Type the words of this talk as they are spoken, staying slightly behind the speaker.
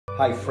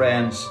Hi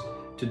friends,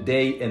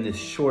 today in this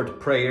short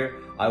prayer,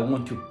 I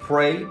want to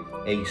pray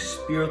a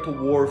spiritual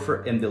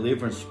warfare and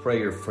deliverance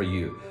prayer for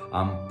you.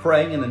 I'm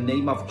praying in the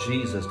name of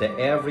Jesus that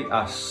every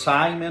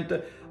assignment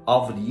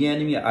of the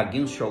enemy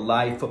against your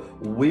life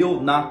will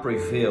not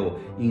prevail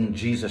in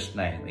Jesus'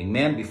 name.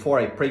 Amen.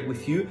 Before I pray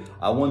with you,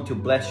 I want to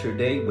bless your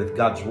day with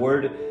God's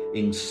word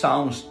in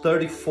Psalms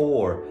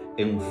 34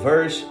 in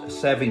verse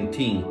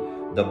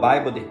 17. The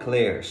Bible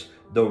declares,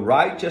 "The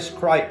righteous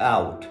cry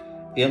out,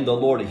 and the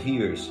Lord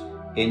hears,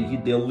 and he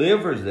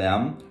delivers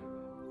them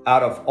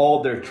out of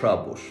all their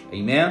troubles."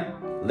 Amen.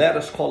 Let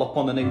us call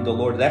upon the name of the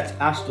Lord. Let's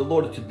ask the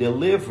Lord to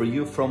deliver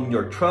you from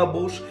your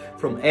troubles,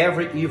 from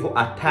every evil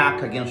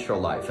attack against your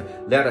life.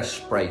 Let us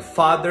pray.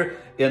 Father,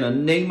 in the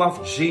name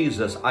of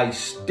Jesus, I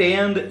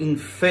stand in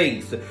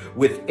faith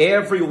with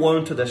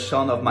everyone to the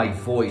sound of my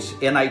voice,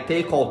 and I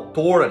take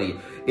authority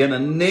in the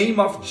name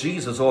of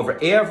Jesus over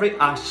every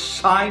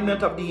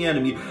assignment of the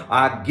enemy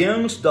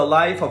against the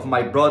life of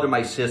my brother,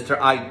 my sister.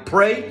 I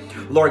pray,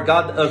 Lord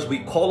God, as we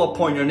call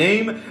upon your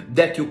name,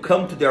 that you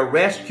come to their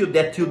rescue,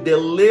 that you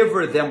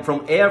deliver them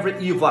from every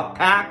evil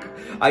attack.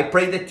 I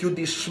pray that you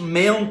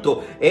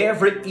dismantle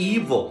every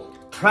evil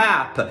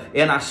trap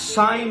and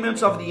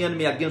assignments of the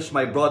enemy against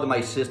my brother, my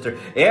sister.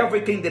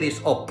 Everything that is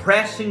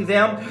oppressing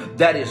them,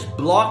 that is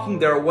blocking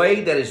their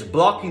way, that is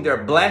blocking their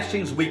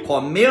blessings, we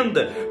command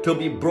to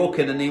be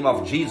broken in the name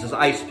of Jesus.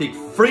 I speak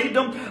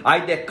freedom. I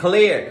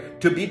declare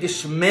to be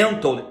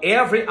dismantled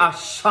every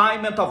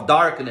assignment of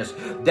darkness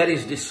that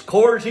is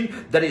discouraging,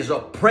 that is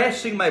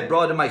oppressing my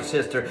brother, my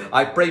sister.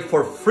 I pray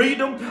for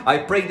freedom. I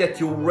pray that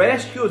you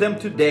rescue them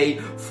today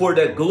for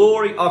the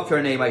glory of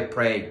your name. I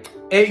pray.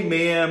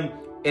 Amen.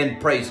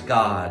 And praise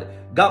God.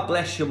 God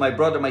bless you, my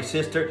brother, my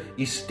sister.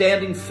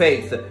 Stand in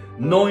faith,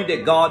 knowing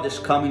that God is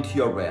coming to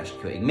your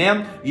rescue.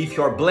 Amen. If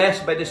you're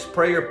blessed by this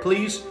prayer,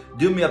 please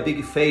do me a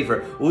big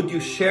favor. Would you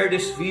share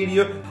this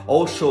video?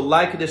 Also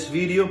like this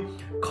video,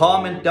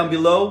 comment down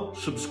below,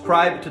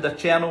 subscribe to the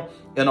channel,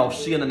 and I'll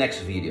see you in the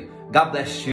next video. God bless you.